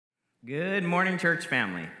Good morning, church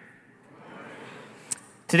family.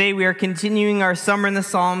 Today we are continuing our Summer in the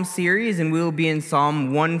Psalms series, and we will be in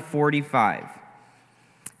Psalm 145.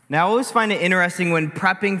 Now, I always find it interesting when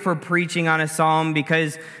prepping for preaching on a psalm,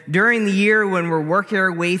 because during the year when we're working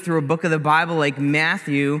our way through a book of the Bible like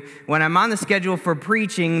Matthew, when I'm on the schedule for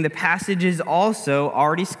preaching, the passage is also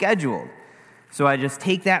already scheduled. So I just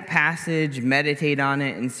take that passage, meditate on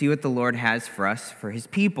it, and see what the Lord has for us, for his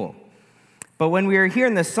people. But when we are here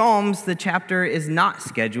in the Psalms, the chapter is not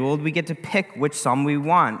scheduled. We get to pick which psalm we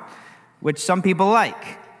want, which some people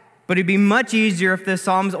like. But it'd be much easier if the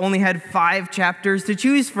Psalms only had 5 chapters to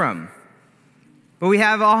choose from. But we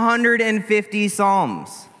have 150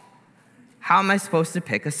 psalms. How am I supposed to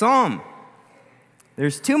pick a psalm?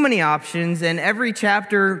 There's too many options, and every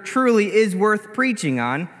chapter truly is worth preaching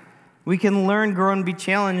on. We can learn, grow, and be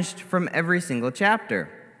challenged from every single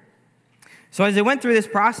chapter. So as I went through this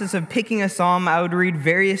process of picking a psalm, I would read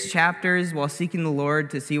various chapters while seeking the Lord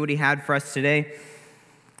to see what he had for us today.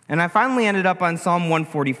 And I finally ended up on Psalm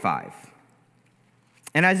 145.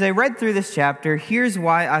 And as I read through this chapter, here's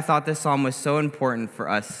why I thought this psalm was so important for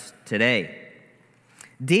us today.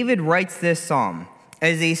 David writes this psalm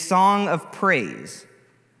as a song of praise,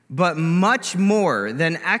 but much more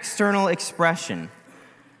than external expression.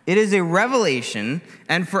 It is a revelation,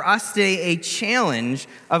 and for us today, a challenge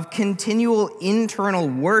of continual internal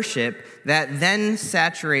worship that then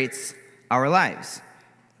saturates our lives.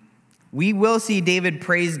 We will see David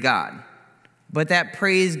praise God, but that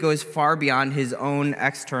praise goes far beyond his own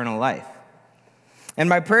external life. And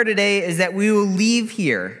my prayer today is that we will leave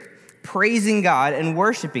here praising God and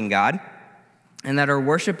worshiping God, and that our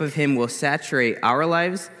worship of him will saturate our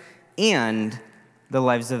lives and the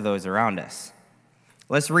lives of those around us.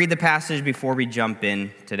 Let's read the passage before we jump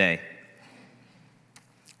in today.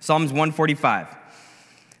 Psalms 145.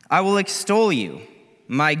 I will extol you,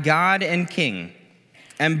 my God and King,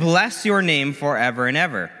 and bless your name forever and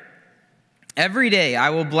ever. Every day I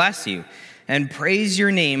will bless you and praise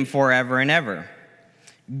your name forever and ever.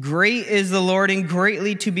 Great is the Lord and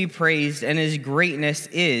greatly to be praised, and his greatness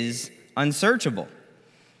is unsearchable.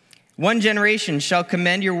 One generation shall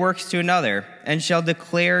commend your works to another and shall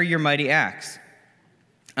declare your mighty acts.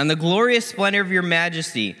 On the glorious splendor of your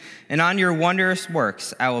majesty and on your wondrous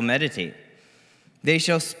works I will meditate. They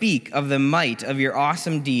shall speak of the might of your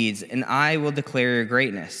awesome deeds, and I will declare your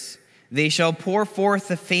greatness. They shall pour forth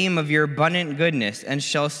the fame of your abundant goodness and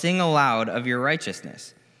shall sing aloud of your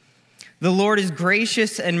righteousness. The Lord is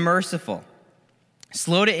gracious and merciful,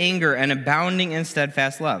 slow to anger and abounding in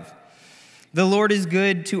steadfast love. The Lord is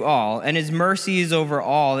good to all, and his mercy is over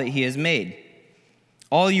all that he has made.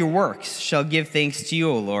 All your works shall give thanks to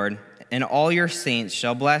you, O Lord, and all your saints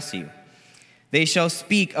shall bless you. They shall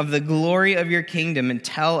speak of the glory of your kingdom and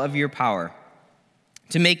tell of your power,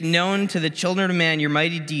 to make known to the children of man your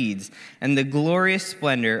mighty deeds and the glorious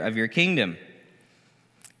splendor of your kingdom.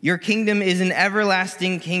 Your kingdom is an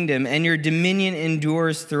everlasting kingdom, and your dominion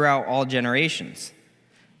endures throughout all generations.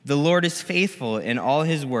 The Lord is faithful in all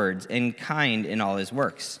his words and kind in all his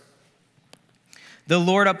works. The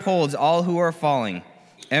Lord upholds all who are falling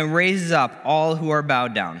and raises up all who are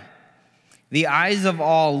bowed down. The eyes of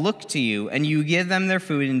all look to you, and you give them their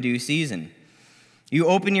food in due season. You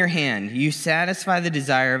open your hand, you satisfy the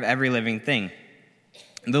desire of every living thing.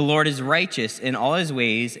 The Lord is righteous in all his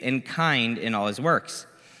ways and kind in all his works.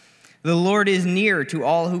 The Lord is near to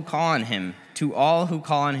all who call on him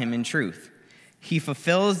in truth. He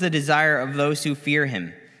fulfills the desire of those who fear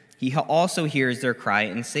him. He also hears their cry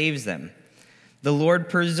and saves them. The Lord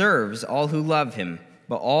preserves all who love him,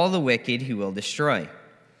 but all the wicked he will destroy.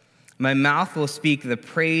 My mouth will speak the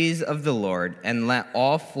praise of the Lord, and let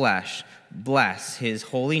all flesh bless his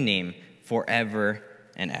holy name forever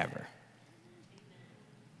and ever.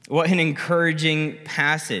 What an encouraging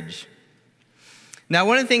passage. Now,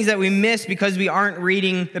 one of the things that we miss because we aren't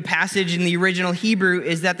reading the passage in the original Hebrew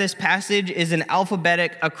is that this passage is an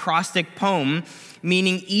alphabetic acrostic poem,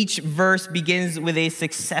 meaning each verse begins with a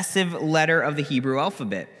successive letter of the Hebrew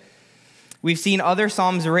alphabet. We've seen other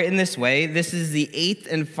psalms written this way. This is the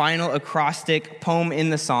 8th and final acrostic poem in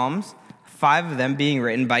the Psalms, 5 of them being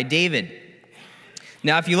written by David.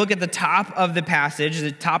 Now, if you look at the top of the passage,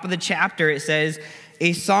 the top of the chapter, it says,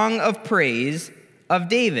 a song of praise of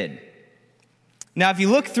David. Now, if you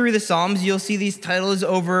look through the Psalms, you'll see these titles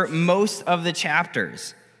over most of the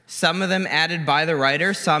chapters. Some of them added by the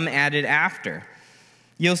writer, some added after.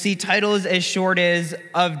 You'll see titles as short as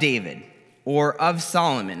of David or of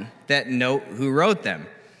Solomon that note who wrote them.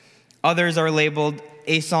 Others are labeled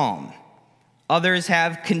a psalm. Others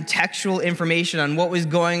have contextual information on what was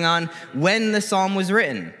going on when the psalm was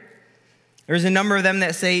written. There's a number of them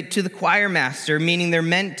that say to the choir master, meaning they're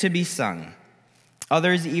meant to be sung.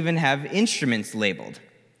 Others even have instruments labeled.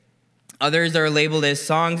 Others are labeled as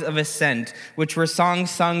songs of ascent, which were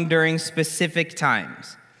songs sung during specific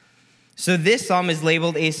times. So this psalm is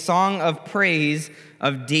labeled a song of praise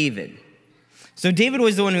of David. So David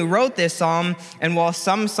was the one who wrote this psalm, and while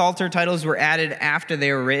some psalter titles were added after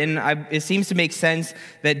they were written, it seems to make sense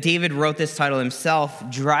that David wrote this title himself,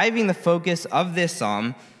 driving the focus of this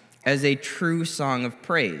psalm as a true song of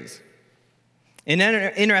praise. An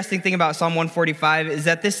interesting thing about Psalm 145 is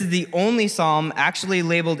that this is the only psalm actually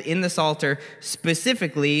labeled in the Psalter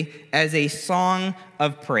specifically as a song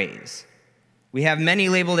of praise. We have many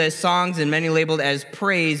labeled as songs and many labeled as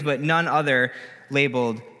praise, but none other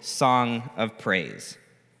labeled song of praise.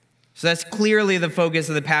 So that's clearly the focus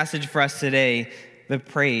of the passage for us today, the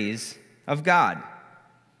praise of God.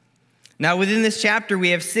 Now, within this chapter, we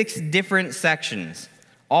have 6 different sections,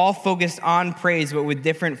 all focused on praise, but with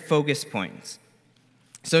different focus points.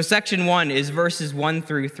 So section 1 is verses 1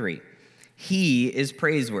 through 3. He is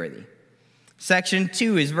praiseworthy. Section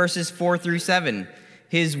 2 is verses 4 through 7.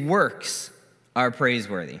 His works are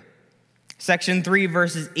praiseworthy. Section 3,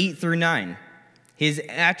 verses 8 through 9. His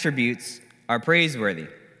attributes are praiseworthy.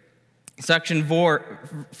 Section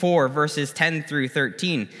 4, verses 10 through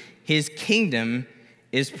 13. His kingdom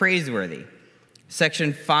is praiseworthy.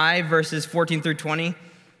 Section 5, verses 14 through 20.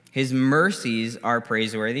 His mercies are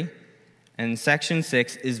praiseworthy. And section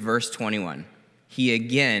 6 is verse 21. He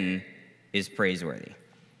again is praiseworthy.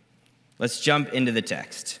 Let's jump into the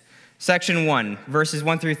text. Section 1, verses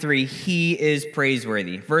 1 through 3, he is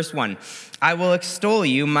praiseworthy. Verse 1, I will extol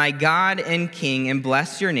you, my God and King, and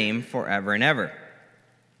bless your name forever and ever.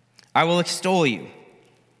 I will extol you,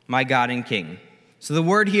 my God and King. So the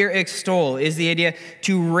word here, extol, is the idea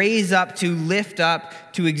to raise up, to lift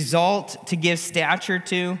up, to exalt, to give stature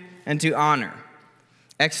to, and to honor.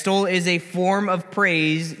 Extol is a form of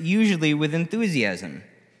praise, usually with enthusiasm.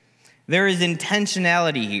 There is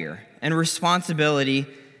intentionality here, and responsibility,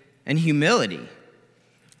 and humility.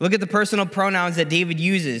 Look at the personal pronouns that David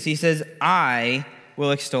uses. He says, I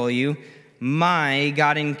will extol you, my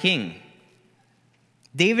God and King.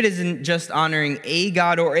 David isn't just honoring a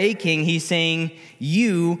God or a king. He's saying,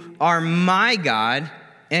 you are my God,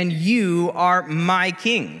 and you are my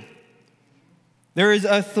King. There is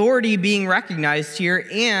authority being recognized here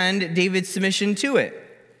and David's submission to it.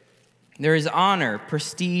 There is honor,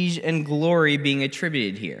 prestige, and glory being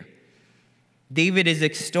attributed here. David is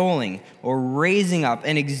extolling or raising up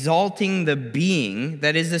and exalting the being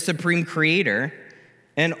that is the supreme creator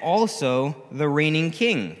and also the reigning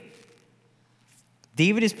king.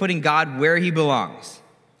 David is putting God where he belongs,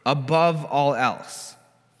 above all else.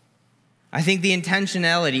 I think the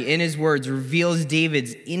intentionality in his words reveals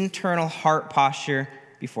David's internal heart posture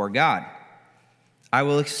before God. I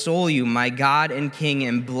will extol you, my God and King,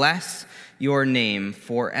 and bless your name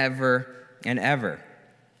forever and ever.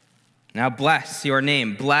 Now, bless your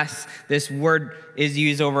name. Bless, this word is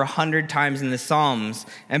used over 100 times in the Psalms.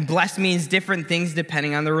 And bless means different things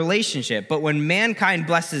depending on the relationship. But when mankind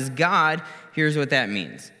blesses God, here's what that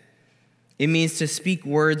means. It means to speak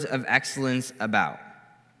words of excellence about.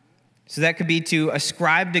 So that could be to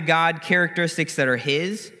ascribe to God characteristics that are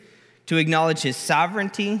his, to acknowledge his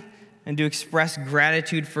sovereignty, and to express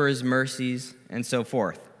gratitude for his mercies, and so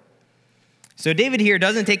forth. So David here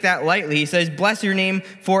doesn't take that lightly. He says, bless your name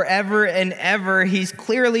forever and ever. He's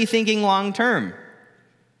clearly thinking long term.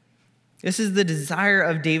 This is the desire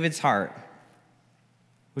of David's heart,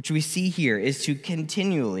 which we see here is to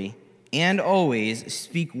continually and always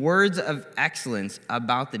speak words of excellence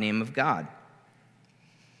about the name of God.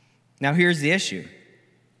 Now here's the issue.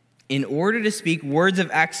 In order to speak words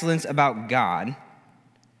of excellence about God,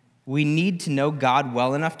 we need to know God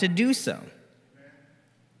well enough to do so.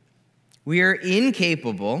 We are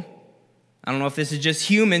incapable, I don't know if this is just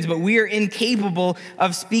humans, but we are incapable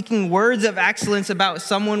of speaking words of excellence about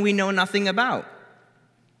someone we know nothing about.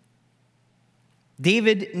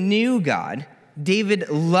 David knew God. David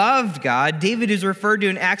loved God. David is referred to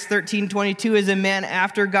in Acts 13:22 as a man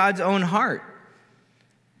after God's own heart.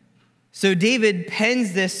 So David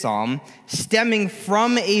pens this psalm stemming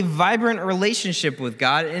from a vibrant relationship with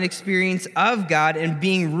God, an experience of God, and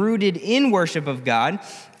being rooted in worship of God,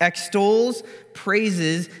 extols,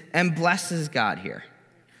 praises, and blesses God here.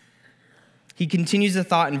 He continues the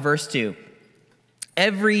thought in verse 2.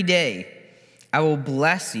 Every day I will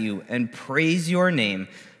bless you and praise your name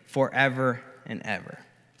forever and ever.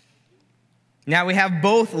 Now we have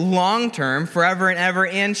both long-term, forever and ever,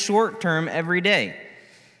 and short-term, every day.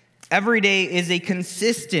 Every day is a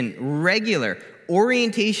consistent, regular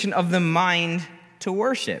orientation of the mind to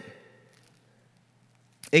worship.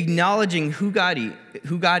 acknowledging who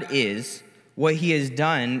God is, what he has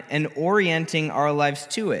done, and orienting our lives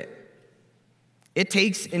to it. It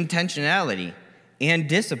takes intentionality and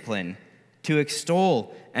discipline to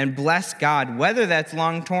extol and bless God, whether that's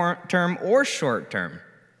long-term or short-term.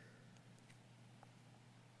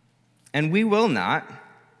 And we will not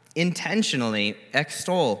intentionally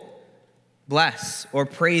extol, bless, or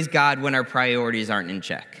praise God when our priorities aren't in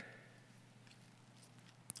check.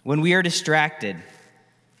 When we are distracted,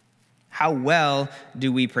 how well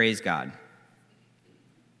do we praise God?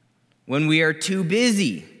 When we are too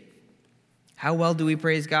busy, how well do we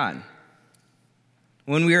praise God?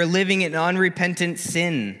 When we are living in unrepentant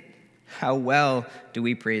sin, how well do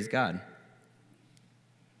we praise God?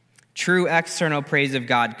 True external praise of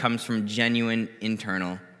God comes from genuine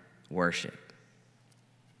internal worship.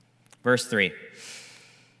 Verse 3.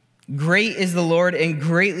 Great is the Lord and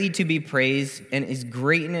greatly to be praised, and his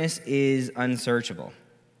greatness is unsearchable.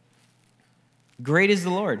 Great is the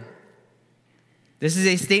Lord. This is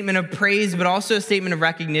a statement of praise, but also a statement of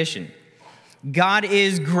recognition. God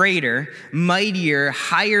is greater, mightier,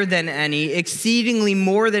 higher than any, exceedingly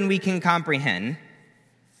more than we can comprehend.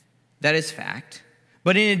 That is fact.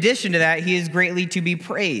 But in addition to that, he is greatly to be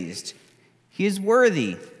praised. He is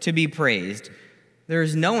worthy to be praised. There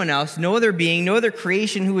is no one else, no other being, no other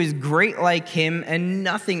creation who is great like him, and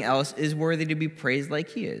nothing else is worthy to be praised like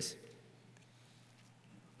he is.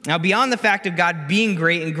 Now, beyond the fact of God being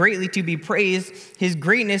great and greatly to be praised, his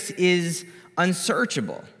greatness is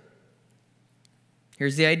unsearchable.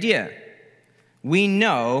 Here's the idea. We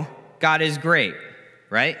know God is great,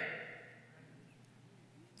 right?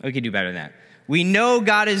 We could do better than that. We know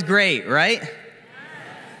God is great, right?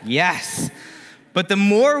 Yes. But the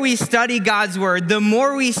more we study God's word, the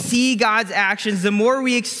more we see God's actions, the more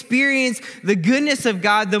we experience the goodness of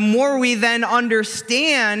God, the more we then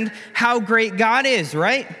understand how great God is,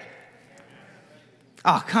 right?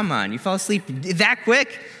 Oh, come on. You fell asleep that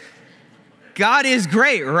quick? God is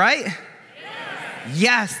great, right?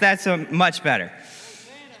 Yes, that's much better.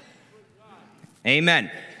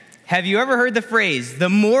 Amen. Have you ever heard the phrase, the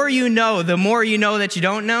more you know that you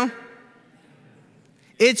don't know?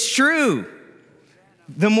 It's true.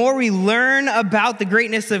 The more we learn about the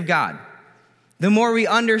greatness of God, the more we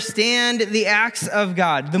understand the acts of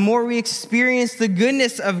God, the more we experience the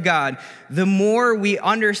goodness of God, the more we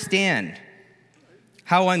understand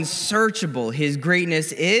how unsearchable his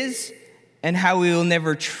greatness is and how we will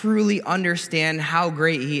never truly understand how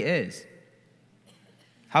great he is.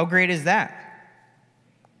 How great is that?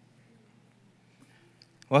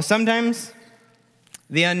 Well, sometimes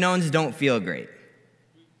the unknowns don't feel great.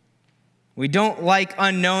 We don't like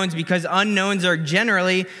unknowns because unknowns are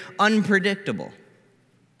generally unpredictable.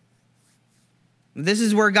 This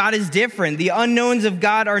is where God is different. The unknowns of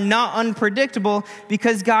God are not unpredictable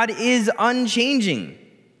because God is unchanging.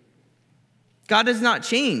 God does not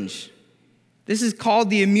change. This is called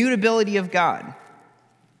the immutability of God.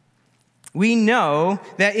 We know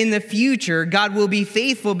that in the future, God will be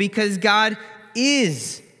faithful because God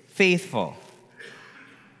is faithful.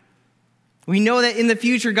 We know that in the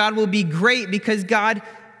future, God will be great because God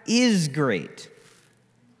is great.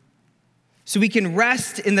 So we can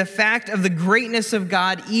rest in the fact of the greatness of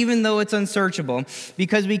God, even though it's unsearchable,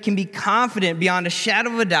 because we can be confident beyond a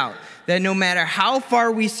shadow of a doubt that no matter how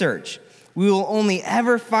far we search, we will only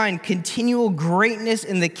ever find continual greatness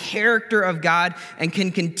in the character of God and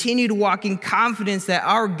can continue to walk in confidence that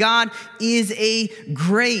our God is a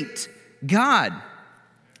great God.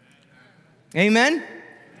 Amen?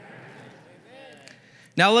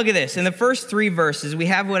 Now look at this. In the first 3 verses, we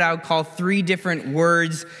have what I would call 3 different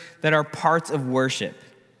words that are parts of worship.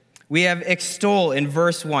 We have extol in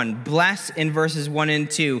verse 1, bless in verses 1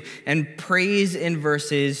 and 2, and praise in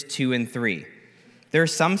verses 2 and 3. There are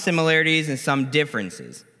some similarities and some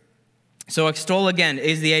differences. So extol, again,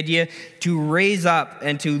 is the idea to raise up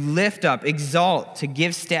and to lift up, exalt, to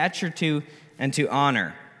give stature to, and to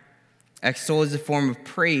honor. Extol is a form of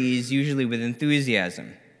praise, usually with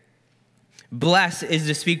enthusiasm. Bless is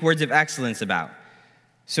to speak words of excellence about.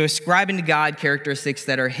 So ascribing to God characteristics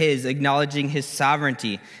that are his, acknowledging his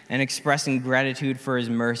sovereignty, and expressing gratitude for his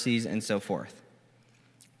mercies, and so forth.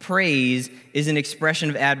 Praise is an expression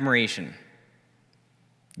of admiration,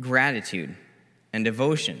 gratitude, and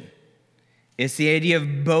devotion. It's the idea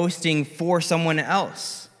of boasting for someone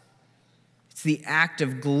else. It's the act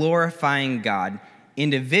of glorifying God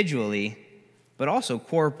individually, but also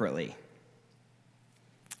corporately.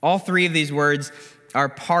 All 3 of these words are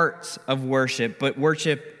parts of worship, but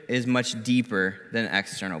worship is much deeper than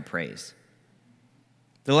external praise.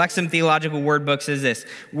 The Lexham Theological Word Book says this: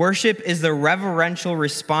 worship is the reverential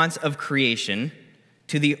response of creation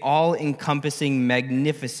to the all-encompassing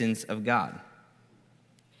magnificence of God.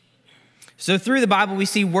 So through the Bible, we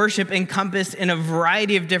see worship encompassed in a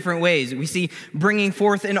variety of different ways. We see bringing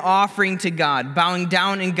forth an offering to God, bowing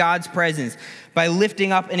down in God's presence, by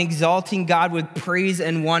lifting up and exalting God with praise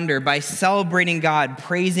and wonder, by celebrating God,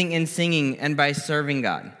 praising and singing, and by serving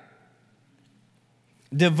God.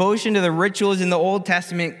 Devotion to the rituals in the Old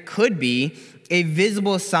Testament could be a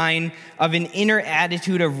visible sign of an inner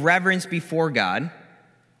attitude of reverence before God,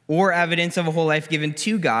 or evidence of a whole life given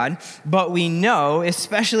to God. But we know,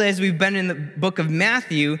 especially as we've been in the book of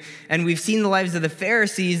Matthew and we've seen the lives of the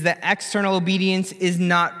Pharisees, that external obedience is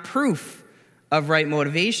not proof of right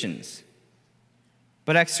motivations.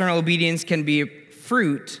 But external obedience can be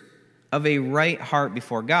fruit of a right heart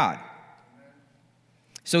before God.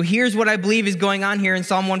 So here's what I believe is going on here in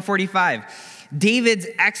Psalm 145. David's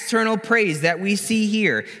external praise that we see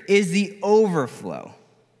here is the overflow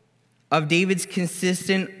of David's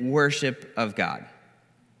consistent worship of God.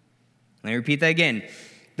 Let me repeat that again.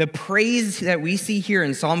 The praise that we see here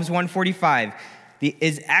in Psalms 145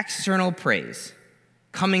 is external praise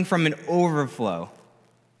coming from an overflow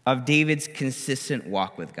of David's consistent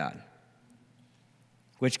walk with God,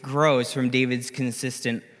 which grows from David's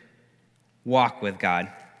consistent walk with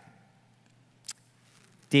God.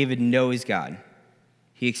 David knows God,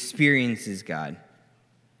 he experiences God,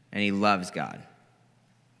 and he loves God.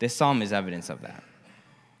 This psalm is evidence of that.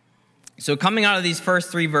 So coming out of these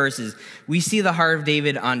first three verses, we see the heart of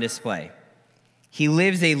David on display. He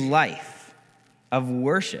lives a life of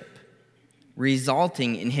worship,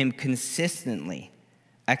 resulting in him consistently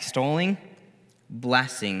extolling,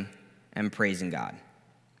 blessing, and praising God.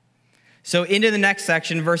 So into the next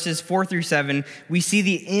section, verses 4 through 7, we see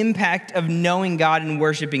the impact of knowing God and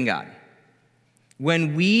worshiping God.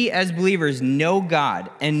 When we as believers know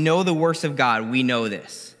God and know the works of God, we know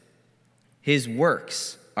this: his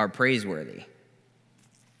works are praiseworthy.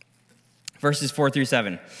 Verses 4 through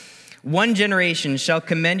 7. One generation shall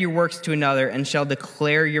commend your works to another and shall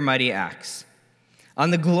declare your mighty acts.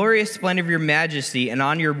 On the glorious splendor of your majesty and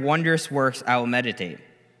on your wondrous works I will meditate.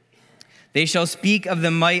 They shall speak of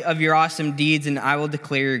the might of your awesome deeds, and I will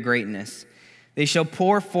declare your greatness. They shall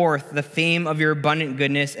pour forth the fame of your abundant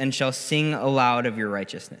goodness and shall sing aloud of your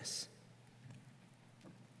righteousness.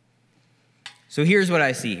 So here's what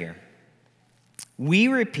I see here. We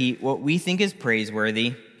repeat what we think is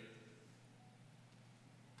praiseworthy,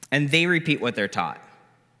 and they repeat what they're taught.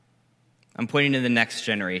 I'm pointing to the next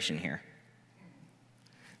generation here.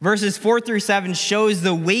 Verses 4 through 7 shows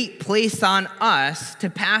the weight placed on us to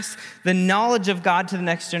pass the knowledge of God to the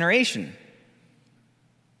next generation.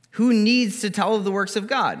 Who needs to tell of the works of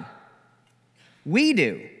God? We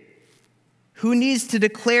do. Who needs to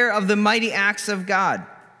declare of the mighty acts of God?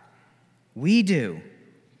 We do.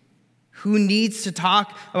 Who needs to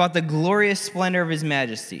talk about the glorious splendor of his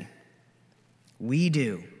majesty? We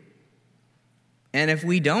do. And if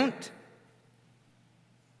we don't,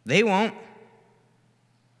 they won't.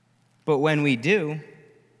 But when we do,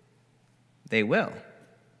 they will.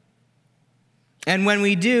 And when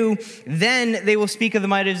we do, then they will speak of the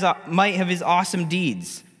might of his awesome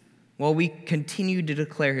deeds, while we continue to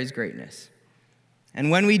declare his greatness. And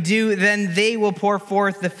when we do, then they will pour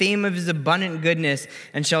forth the fame of his abundant goodness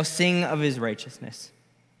and shall sing of his righteousness.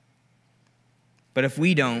 But if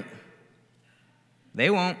we don't, they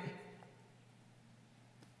won't.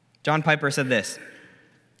 John Piper said this: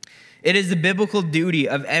 "It is the biblical duty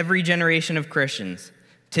of every generation of Christians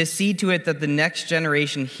to see to it that the next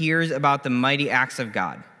generation hears about the mighty acts of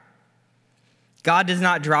God. God does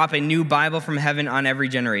not drop a new Bible from heaven on every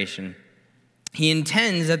generation. He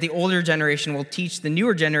intends that the older generation will teach the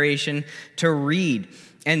newer generation to read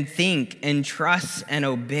and think and trust and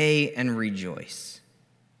obey and rejoice.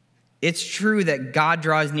 It's true that God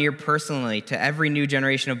draws near personally to every new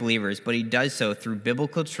generation of believers, but he does so through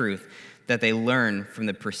biblical truth that they learn from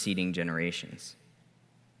the preceding generations."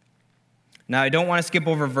 Now, I don't want to skip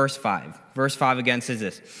over verse 5. Verse 5 again says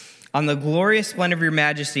this: "On the glorious splendor of your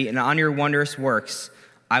majesty and on your wondrous works,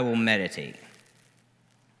 I will meditate."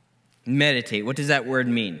 Meditate. What does that word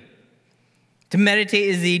mean? To meditate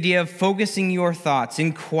is the idea of focusing your thoughts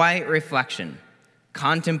in quiet reflection,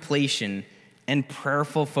 contemplation, and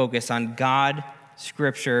prayerful focus on God,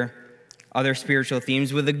 Scripture, other spiritual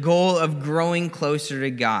themes, with the goal of growing closer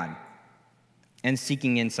to God and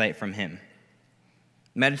seeking insight from him.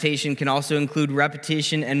 Meditation can also include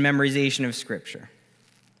repetition and memorization of Scripture.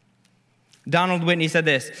 Donald Whitney said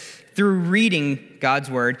this: "Through reading God's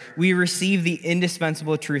word, we receive the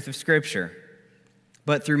indispensable truth of Scripture.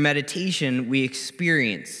 But through meditation, we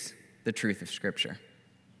experience the truth of Scripture."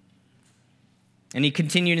 And he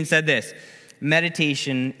continued and said this: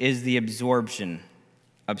 meditation is the absorption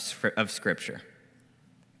of Scripture.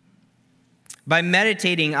 By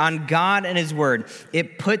meditating on God and His Word,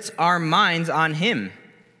 it puts our minds on Him.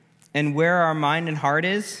 And where our mind and heart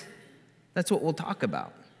is, that's what we'll talk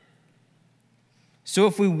about. So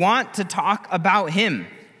if we want to talk about Him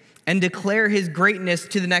and declare His greatness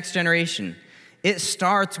to the next generation, it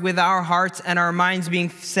starts with our hearts and our minds being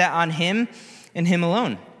set on Him and Him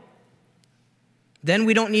alone. Then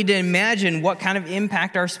we don't need to imagine what kind of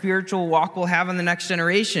impact our spiritual walk will have on the next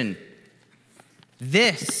generation.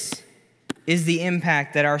 This is the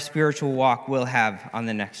impact that our spiritual walk will have on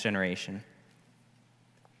the next generation.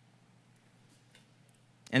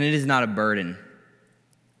 And it is not a burden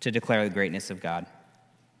to declare the greatness of God.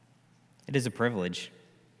 It is a privilege.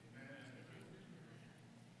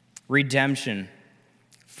 Redemption,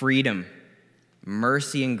 freedom,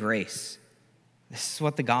 mercy, and grace. This is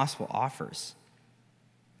what the gospel offers.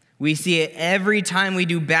 We see it every time we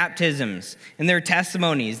do baptisms and their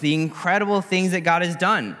testimonies, the incredible things that God has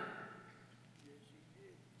done.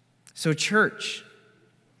 So church,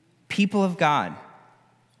 people of God,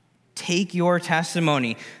 take your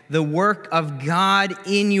testimony, the work of God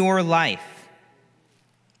in your life,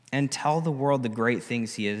 and tell the world the great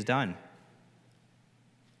things He has done.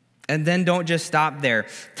 And then don't just stop there.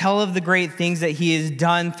 Tell of the great things that He has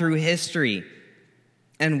done through history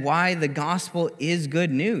and why the gospel is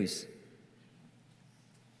good news.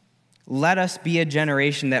 Let us be a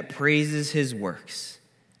generation that praises His works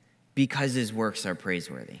because His works are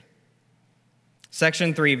praiseworthy.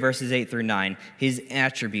 Section 3, verses 8 through 9, His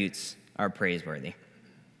attributes are praiseworthy.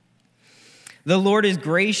 The Lord is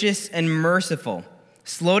gracious and merciful,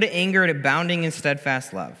 slow to anger and abounding in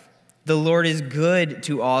steadfast love. The Lord is good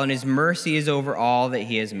to all, and His mercy is over all that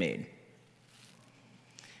He has made.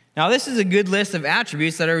 Now, this is a good list of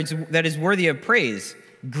attributes that is worthy of praise.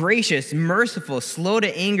 Gracious, merciful, slow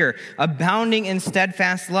to anger, abounding in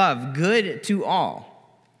steadfast love, good to all.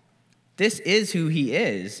 This is who He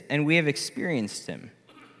is, and we have experienced Him.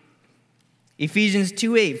 Ephesians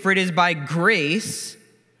 2:8, for it is by grace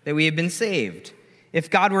that we have been saved. If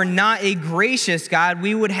God were not a gracious God,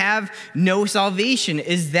 we would have no salvation.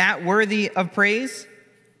 Is that worthy of praise?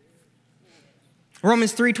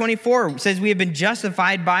 Romans 3:24 says we have been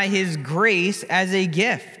justified by His grace as a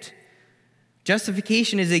gift.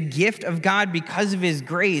 Justification is a gift of God because of His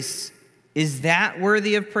grace. Is that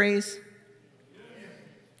worthy of praise?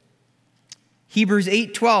 Hebrews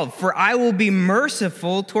 8:12, for I will be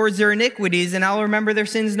merciful towards their iniquities, and I'll remember their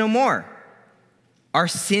sins no more. Are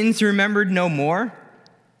sins remembered no more?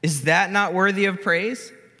 Is that not worthy of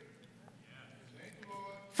praise?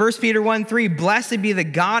 1 Peter 1:3, blessed be the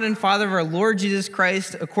God and Father of our Lord Jesus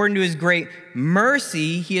Christ. According to His great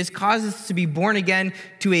mercy, He has caused us to be born again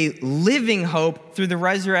to a living hope through the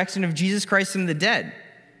resurrection of Jesus Christ from the dead.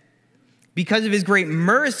 Because of His great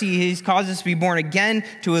mercy, He's caused us to be born again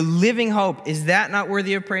to a living hope. Is that not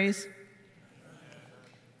worthy of praise?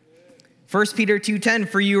 1 Peter 2:10,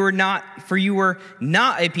 for you were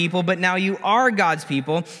not a people, but now you are God's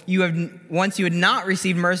people. Once you had not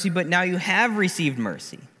received mercy, but now you have received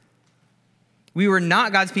mercy. We were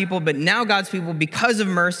not God's people, but now God's people because of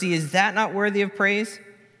mercy. Is that not worthy of praise?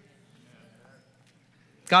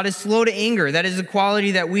 God is slow to anger. That is a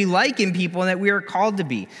quality that we like in people and that we are called to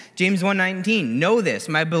be. James 1:19, know this,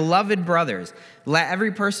 my beloved brothers, let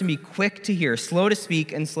every person be quick to hear, slow to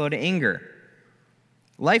speak, and slow to anger.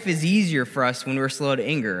 Life is easier for us when we're slow to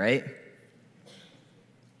anger, right?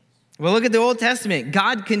 Well, look at the Old Testament.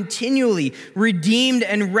 God continually redeemed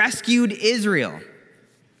and rescued Israel.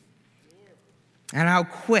 And how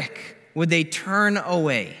quick would they turn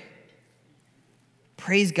away?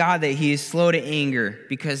 Praise God that He is slow to anger,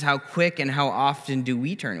 because how quick and how often do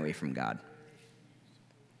we turn away from God?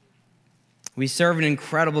 We serve an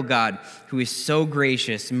incredible God who is so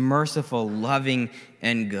gracious, merciful, loving,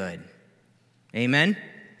 and good. Amen?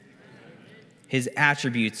 His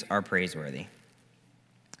attributes are praiseworthy.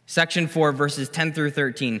 Section 4, verses 10 through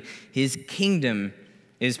 13, His kingdom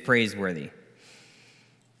is praiseworthy.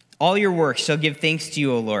 All your works shall give thanks to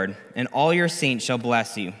you, O Lord, and all your saints shall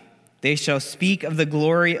bless you. They shall speak of the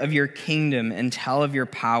glory of your kingdom and tell of your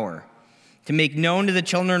power, to make known to the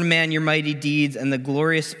children of man your mighty deeds and the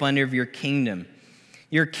glorious splendor of your kingdom.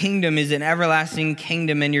 Your kingdom is an everlasting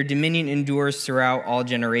kingdom, and your dominion endures throughout all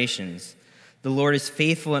generations. The Lord is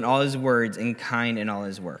faithful in all His words and kind in all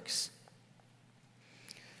His works.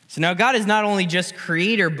 So now God is not only just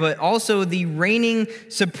creator, but also the reigning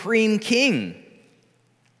supreme king.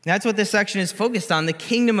 That's what this section is focused on, the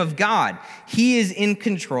kingdom of God. He is in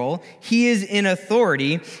control. He is in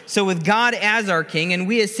authority. So with God as our king, and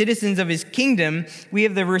we as citizens of his kingdom, we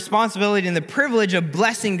have the responsibility and the privilege of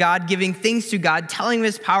blessing God, giving thanks to God, telling of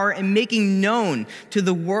his power, and making known to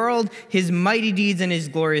the world his mighty deeds and his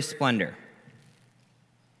glorious splendor.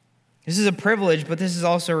 This is a privilege, but this is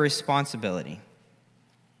also a responsibility.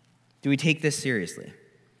 Do we take this seriously?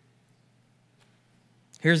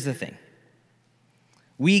 Here's the thing.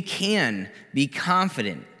 We can be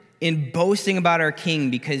confident in boasting about our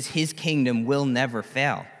king because his kingdom will never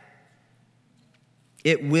fail.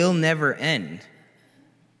 It will never end.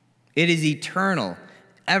 It is eternal,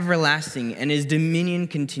 everlasting, and his dominion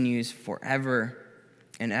continues forever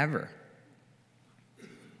and ever.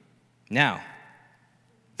 Now,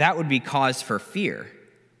 that would be cause for fear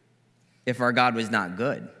if our God was not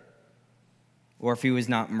good or if he was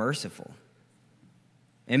not merciful.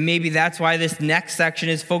 And maybe that's why this next section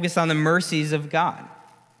is focused on the mercies of God.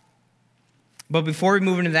 But before we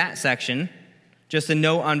move into that section, just a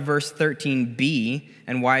note on verse 13b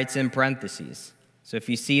and why it's in parentheses. So if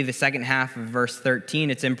you see the second half of verse 13,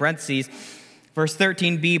 it's in parentheses. Verse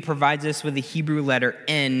 13b provides us with the Hebrew letter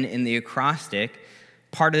N in the acrostic.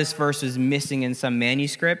 Part of this verse was missing in some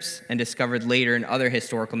manuscripts and discovered later in other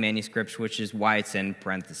historical manuscripts, which is why it's in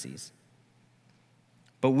parentheses.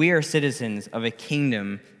 But we are citizens of a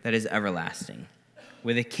kingdom that is everlasting,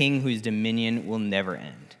 with a king whose dominion will never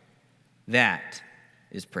end. That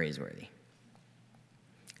is praiseworthy.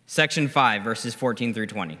 Section 5, verses 14 through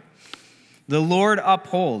 20. The Lord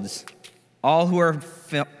upholds all who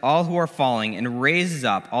are falling and raises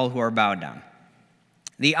up all who are bowed down.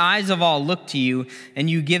 The eyes of all look to you, and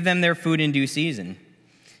you give them their food in due season.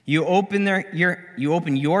 You open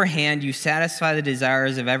your hand, you satisfy the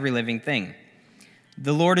desires of every living thing.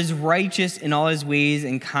 The Lord is righteous in all his ways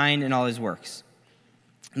and kind in all his works.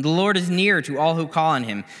 The Lord is near to all who call on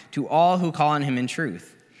him, to all who call on him in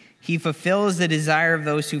truth. He fulfills the desire of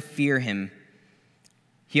those who fear him.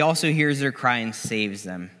 He also hears their cry and saves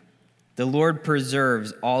them. The Lord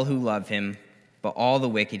preserves all who love him, but all the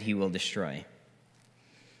wicked he will destroy.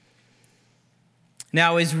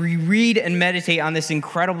 Now, as we read and meditate on this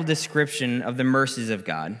incredible description of the mercies of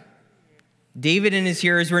God, David and his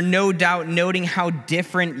hearers were no doubt noting how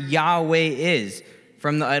different Yahweh is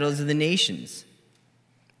from the idols of the nations.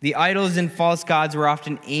 The idols and false gods were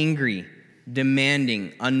often angry,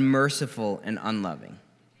 demanding, unmerciful, and unloving.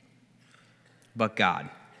 But God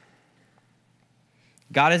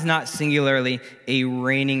is not singularly a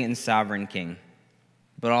reigning and sovereign king,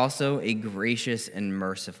 but also a gracious and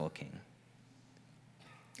merciful king.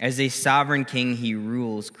 As a sovereign king, he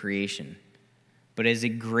rules creation. But as a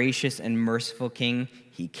gracious and merciful king,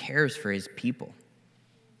 he cares for his people.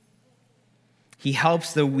 He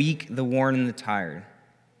helps the weak, the worn, and the tired.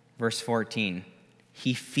 Verse 14.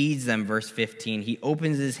 He feeds them. Verse 15. He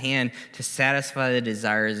opens his hand to satisfy the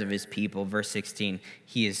desires of his people. Verse 16.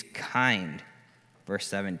 He is kind. Verse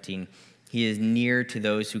 17. He is near to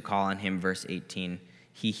those who call on him. Verse 18.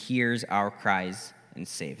 He hears our cries and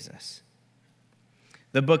saves us.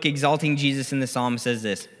 The book Exalting Jesus in the Psalm says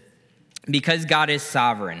this: because God is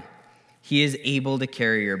sovereign, he is able to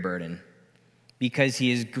carry your burden. Because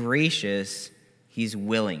he is gracious, he's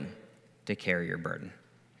willing to carry your burden.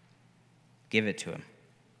 Give it to him.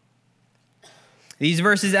 These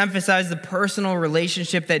verses emphasize the personal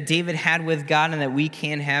relationship that David had with God and that we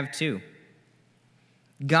can have too.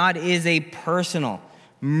 God is a personal,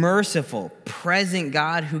 merciful, present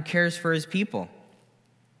God who cares for his people.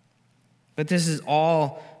 But this is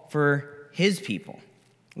all for his people.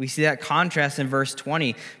 We see that contrast in verse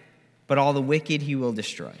 20. But all the wicked he will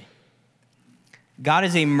destroy. God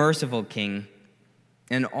is a merciful king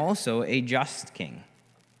and also a just king,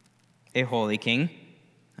 a holy king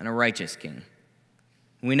and a righteous king.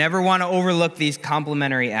 We never want to overlook these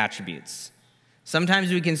complementary attributes.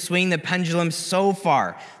 Sometimes we can swing the pendulum so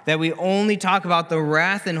far that we only talk about the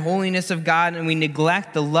wrath and holiness of God and we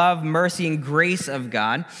neglect the love, mercy, and grace of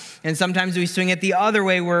God. And sometimes we swing it the other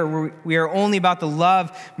way where we are only about the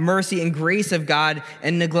love, mercy, and grace of God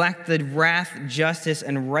and neglect the wrath, justice,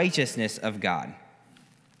 and righteousness of God.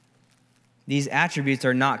 These attributes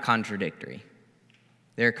are not contradictory.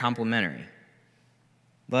 They're complementary.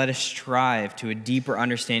 Let us strive to a deeper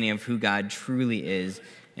understanding of who God truly is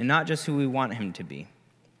and not just who we want him to be.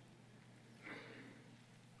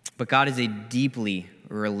 But God is a deeply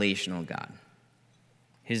relational God.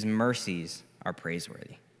 His mercies are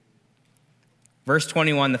praiseworthy. Verse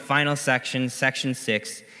 21, the final section, section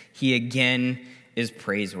 6, he again is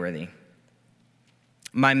praiseworthy.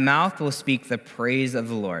 My mouth will speak the praise of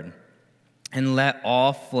the Lord, and let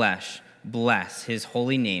all flesh bless his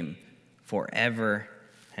holy name forever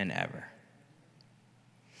and ever.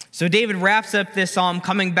 So David wraps up this psalm,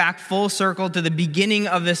 coming back full circle to the beginning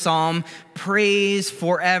of the psalm, praise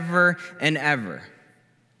forever and ever.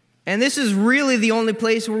 And this is really the only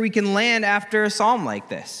place where we can land after a psalm like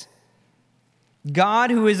this.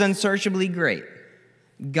 God who is unsearchably great,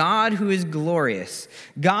 God who is glorious,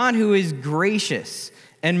 God who is gracious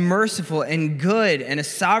and merciful and good, and a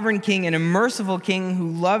sovereign king and a merciful king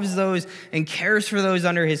who loves those and cares for those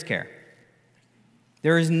under his care.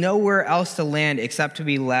 There is nowhere else to land except to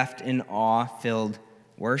be left in awe-filled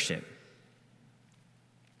worship.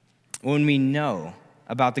 When we know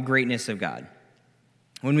about the greatness of God,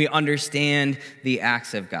 when we understand the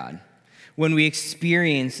acts of God, when we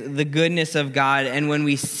experience the goodness of God, and when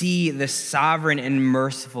we see the sovereign and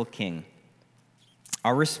merciful King,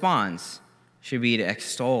 our response should be to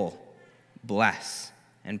extol, bless,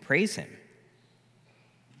 and praise him.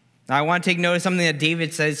 Now, I want to take note of something that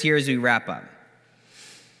David says here as we wrap up.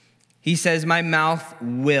 He says, my mouth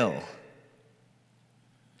will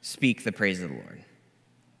speak the praise of the Lord.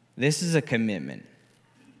 This is a commitment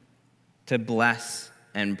to bless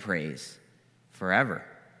and praise forever.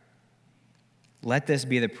 Let this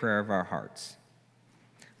be the prayer of our hearts.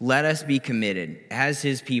 Let us be committed as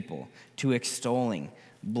his people to extolling,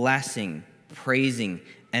 blessing, praising,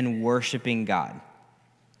 and worshiping God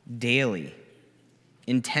daily,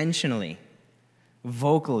 intentionally,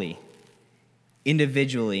 vocally,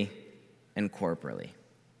 individually, and corporately.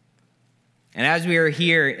 And as we are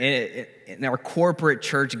here in our corporate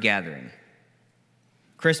church gathering,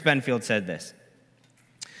 Chris Benfield said this: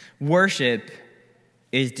 worship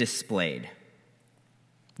is displayed.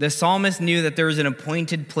 The psalmist knew that there was an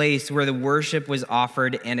appointed place where the worship was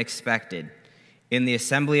offered and expected, in the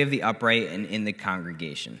assembly of the upright and in the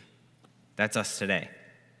congregation. That's us today.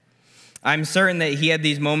 I'm certain that he had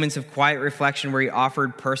these moments of quiet reflection where he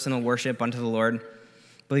offered personal worship unto the Lord,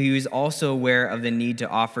 but he was also aware of the need to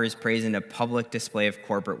offer his praise in a public display of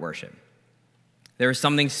corporate worship. There was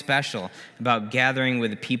something special about gathering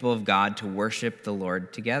with the people of God to worship the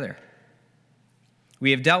Lord together.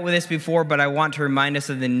 We have dealt with this before, but I want to remind us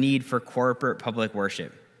of the need for corporate public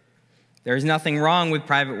worship. There is nothing wrong with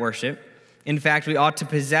private worship. In fact, we ought to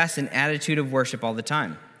possess an attitude of worship all the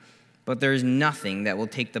time. But there is nothing that will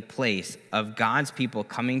take the place of God's people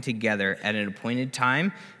coming together at an appointed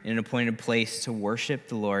time in an appointed place to worship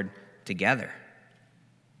the Lord together.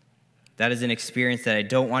 That is an experience that I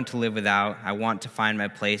don't want to live without. I want to find my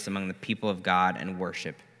place among the people of God and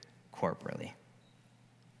worship corporately.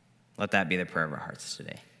 Let that be the prayer of our hearts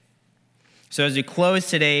today. So as we close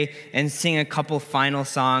today and sing a couple final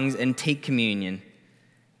songs and take communion,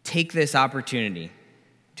 take this opportunity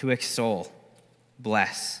to extol,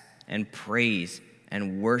 bless, and praise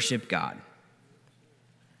and worship God.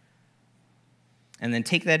 And then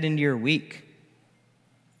take that into your week.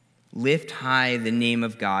 Lift high the name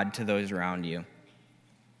of God to those around you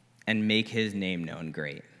and make his name known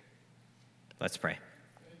great. Let's pray.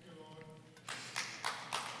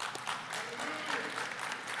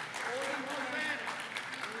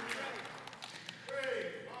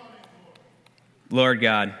 Lord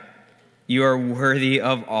God, you are worthy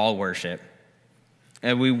of all worship.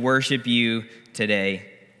 And we worship you today,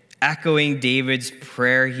 echoing David's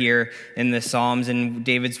prayer here in the Psalms and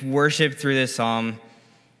David's worship through this psalm.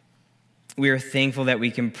 We are thankful that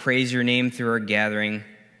we can praise your name through our gathering,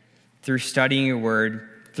 through studying your word,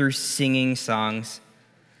 through singing songs.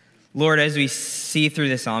 Lord, as we see through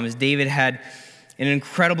the Psalms, David had an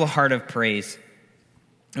incredible heart of praise.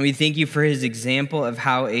 And we thank you for his example of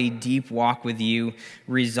how a deep walk with you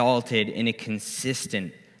resulted in a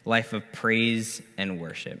consistent life of praise and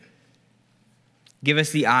worship. Give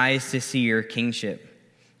us the eyes to see your kingship,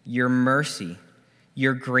 your mercy,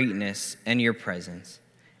 your greatness, and your presence,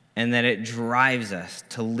 and that it drives us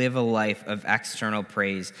to live a life of external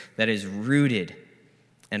praise that is rooted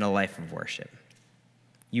in a life of worship.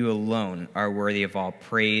 You alone are worthy of all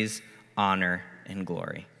praise, honor, and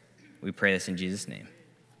glory. We pray this in Jesus' name.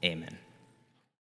 Amen.